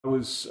I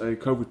was a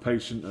COVID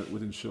patient at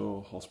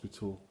Wythenshawe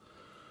Hospital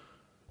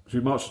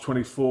between March the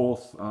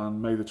 24th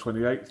and May the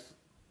 28th.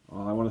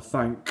 I want to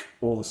thank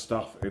all the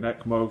staff in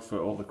ECMO for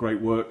all the great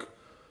work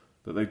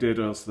that they did,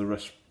 also the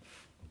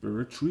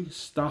respiratory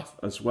staff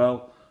as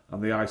well,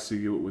 and the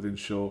ICU at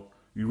Wythenshawe.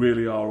 You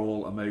really are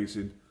all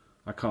amazing.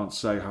 I can't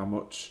say how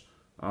much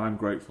I'm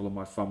grateful and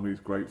my family is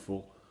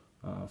grateful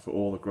for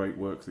all the great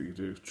work that you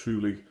do.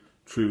 Truly,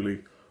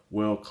 truly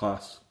world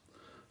class.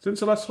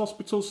 Since I left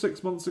hospital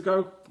 6 months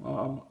ago,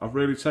 I've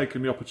really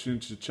taken the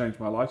opportunity to change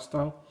my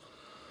lifestyle.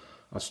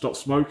 I stopped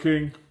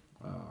smoking,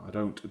 I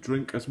don't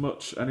drink as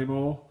much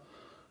anymore,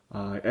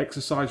 I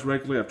exercise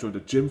regularly, I've joined a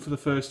gym for the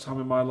first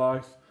time in my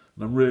life,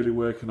 and I'm really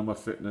working on my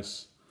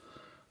fitness.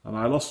 And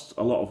I lost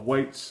a lot of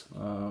weight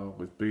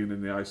with being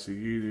in the ICU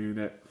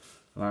unit,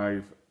 and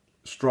I've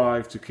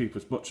strived to keep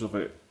as much of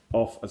it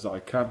off as I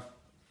can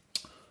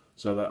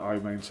so that I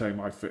maintain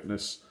my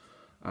fitness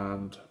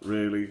and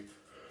really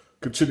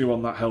continue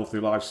on that healthy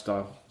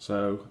lifestyle,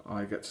 so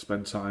I get to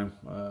spend time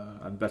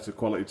and better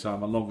quality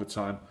time and longer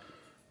time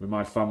with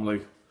my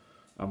family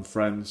and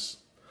friends.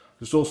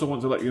 Just also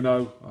want to let you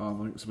know,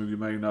 I think some of you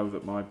may know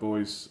that my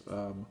boys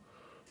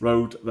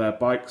rode their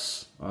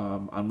bikes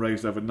and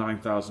raised over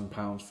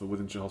 £9,000 for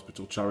Wythenshawe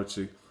Hospital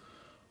Charity,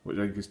 which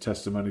I think is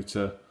testimony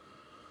to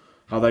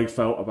how they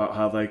felt about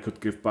how they could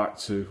give back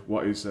to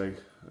what is a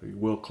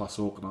world-class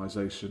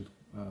organisation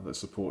that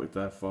supported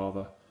their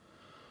father.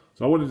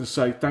 So I wanted to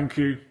say thank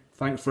you.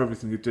 Thanks for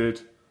everything you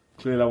did.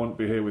 Clearly I wouldn't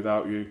be here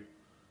without you,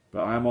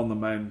 but I am on the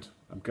mend.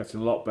 I'm getting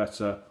a lot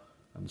better,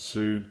 and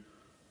soon,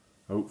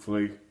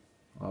 hopefully,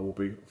 I will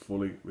be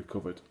fully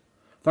recovered.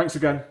 Thanks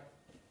again,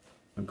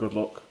 and good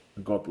luck,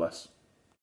 and God bless.